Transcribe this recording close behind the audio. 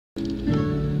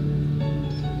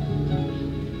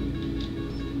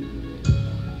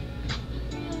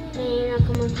Man, I'm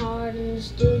coming hard in the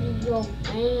studio.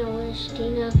 Man, I wish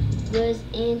Tina was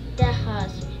in the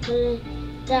house.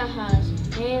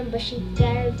 Man, but she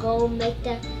gotta go make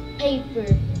that paper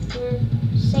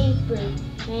safer.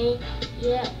 Man,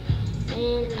 yeah.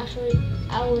 Man,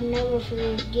 I will never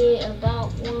forget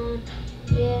about one.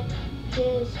 Yeah,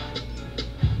 'cause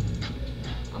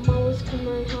I'm always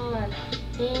coming hard.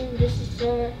 And this is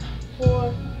her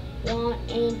for Juan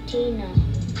and Tina.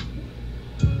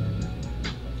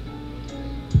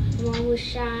 I'm always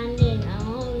shining, I'm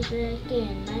always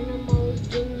working, man, I'm always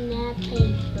getting that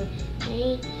paper.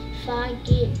 Man, if I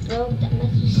get broke, that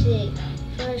makes me sick,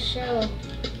 for sure.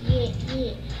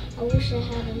 Yeah, I wish I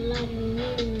had a lot of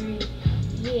memory.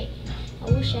 Yeah,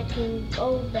 I wish I can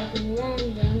go back and run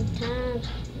them times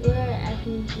where I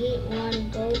can get one,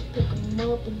 go pick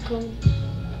them up and come.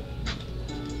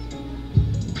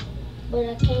 But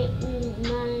I can't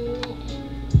remind it.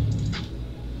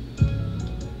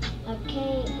 I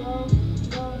can't go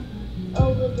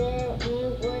over there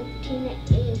and where Tina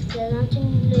is, 'cause I'm too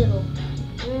little.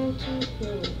 I'm too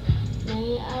little.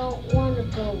 Man, I don't wanna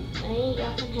go. Man,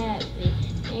 y'all can have it.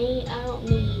 Man, I don't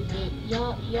need it.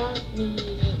 Y'all need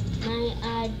it. Man,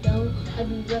 I don't. I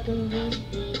be wrecking these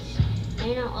beats.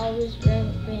 Man, I'm always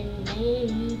rapping. Man,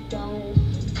 you don't.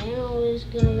 Man, I'm always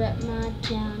gonna rap my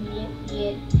town.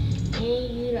 Yeah. Man,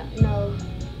 you don't know.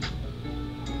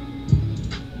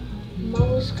 I'm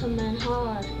always coming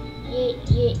hard. Yeah.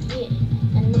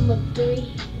 The number 3,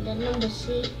 the number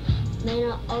 6.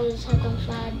 Man, I always have them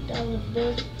 $5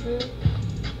 bills.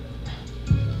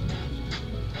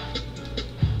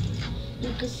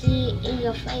 You can see it in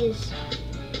your face.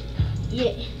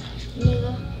 Yeah,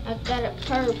 nigga, I got it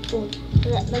purple.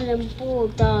 Like them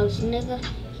bulldogs, nigga.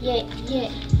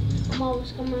 Yeah. I'm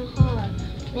always coming hard.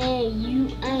 Man, you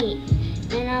ain't.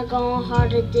 Man, I'm going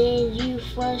harder than you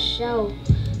for sure.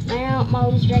 Man, I'm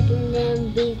always wrecking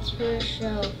them beats for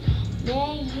sure.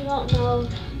 Man, you don't know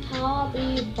how I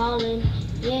be ballin'.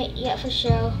 Yeah, for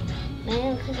sure.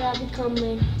 Man, 'cause I be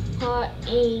coming hard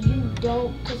and you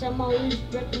don't. 'Cause I'm always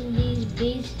wrecking these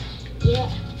beats. Yeah,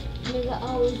 nigga,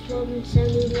 always rolling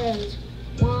 7-Elevens.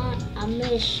 Juan, I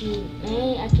miss you.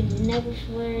 Man, I can never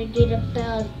forget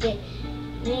about that.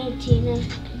 Man, Tina,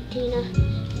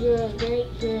 you're very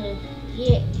good.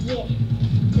 Yeah.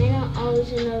 Man, I'm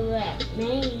always in a rap.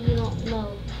 Man, you don't know.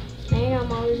 Man,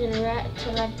 I'm always in a rap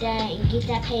till I die and get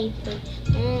that paper.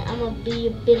 Man, I'ma be a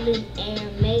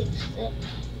billionaire.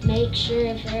 Make sure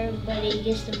if everybody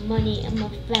gets the money in my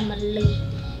family.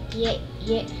 Yeah.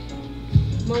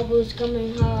 I'm always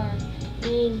coming hard.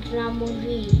 Man,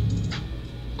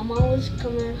 I'm always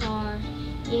coming hard.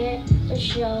 Yeah, for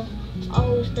sure.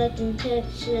 Always stuck in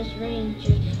Texas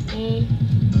Rangers. Man.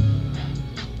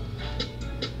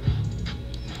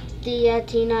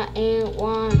 Tina and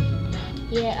Juan.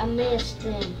 Yeah, I miss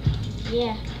them.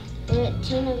 Yeah, but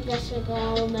Tina got to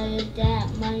go make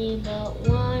that money, but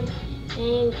Juan,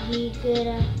 man, he could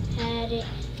have had it.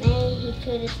 Man, he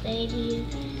could have stayed here.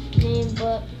 Man,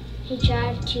 but he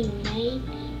tried to, man.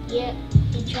 Yeah,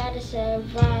 he tried to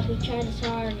survive. He tried his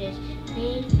hardest.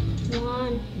 Man,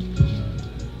 Juan,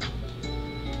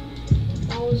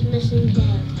 I was missing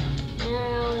him. And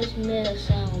I always miss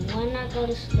him. When I go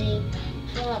to sleep,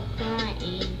 stop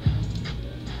crying.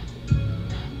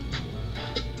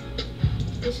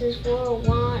 This is for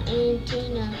Juan and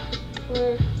Tina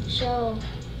for show.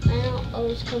 I'm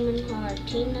always coming hard.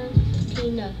 Tina,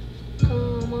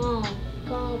 come on,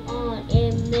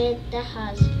 admit the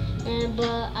house. And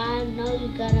but I know you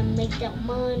gotta make that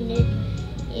money.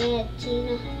 Yeah,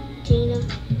 Tina,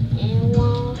 and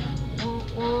Juan.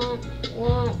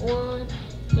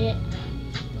 Yeah,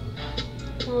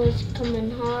 always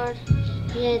coming hard.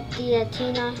 Yeah,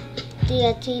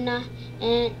 Tina,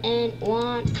 and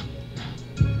Juan.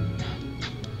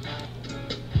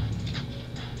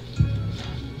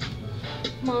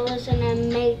 I'm always gonna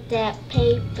make that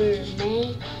paper,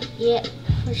 man. Yeah,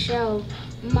 for sure.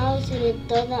 I'm always gonna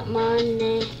throw that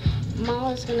money. I'm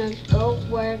always gonna go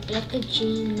work like a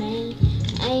G, man.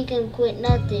 I ain't gonna quit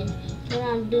nothing. What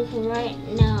I'm doing right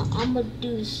now, I'ma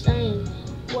do the same.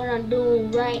 What I'm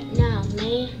doing right now,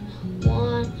 man.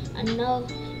 Juan, I know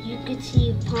you can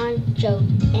see Pancho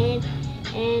and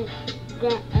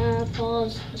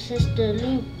Grandpa's sister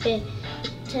Lupe.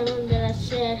 Tell him that I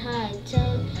said hi.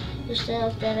 Tell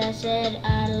yourself that I said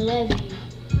I love you.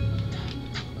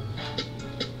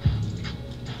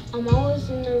 I'm always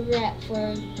in the rap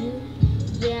for you.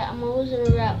 Yeah, I'm always in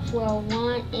the rap for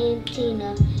Juan and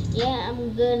Tina. Yeah,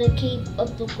 I'm gonna keep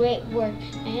up the great work.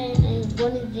 And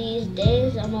one of these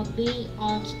days, I'm gonna be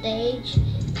on stage.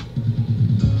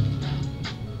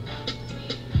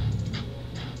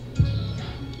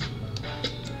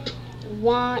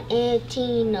 Juan and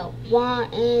Tina,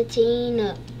 Juan and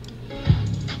Tina.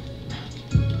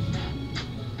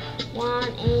 Juan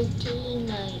and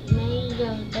Tina, man,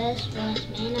 your best friends,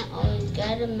 man. I always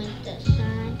gotta make that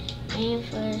sign, man,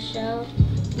 for the show.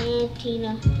 Man,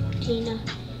 Tina,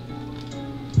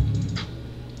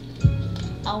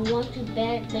 I want you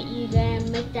back, but you gotta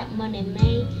make that money,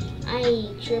 man. I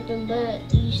ain't tripping, but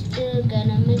you still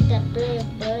gotta make that bread,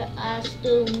 but I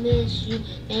still miss you,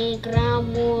 man.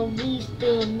 Grandma, we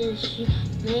still miss you,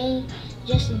 man.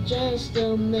 Jesse Jen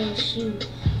still miss you.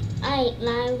 I ain't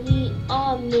lying, we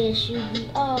all miss you, we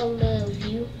all love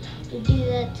you. We do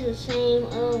that to the same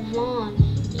of Vaughn,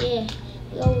 yeah,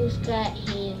 we always got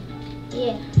him,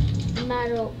 yeah, no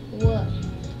matter what.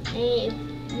 And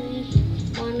if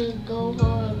we wanna go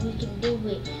hard, we can do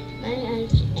it. Man,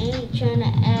 I ain't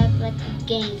tryna act like a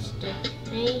gangster,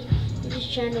 man, I'm just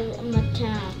tryna run my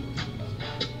town.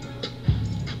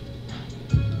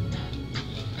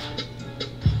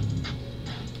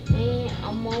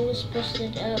 I'm always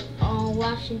posted up on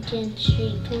Washington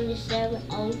Street,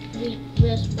 2703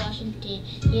 West Washington.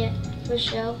 Yeah, for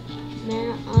sure.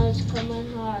 Man, I'm always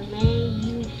coming hard. Man,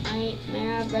 you ain't,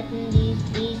 man, I reckon these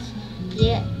beats.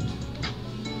 Yeah.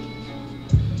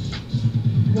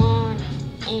 Juan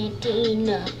and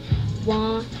Tina,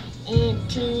 Juan and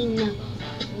Tina,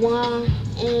 Juan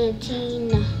and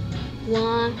Tina,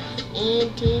 Juan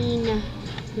and Tina,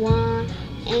 Juan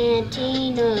and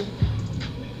Tina.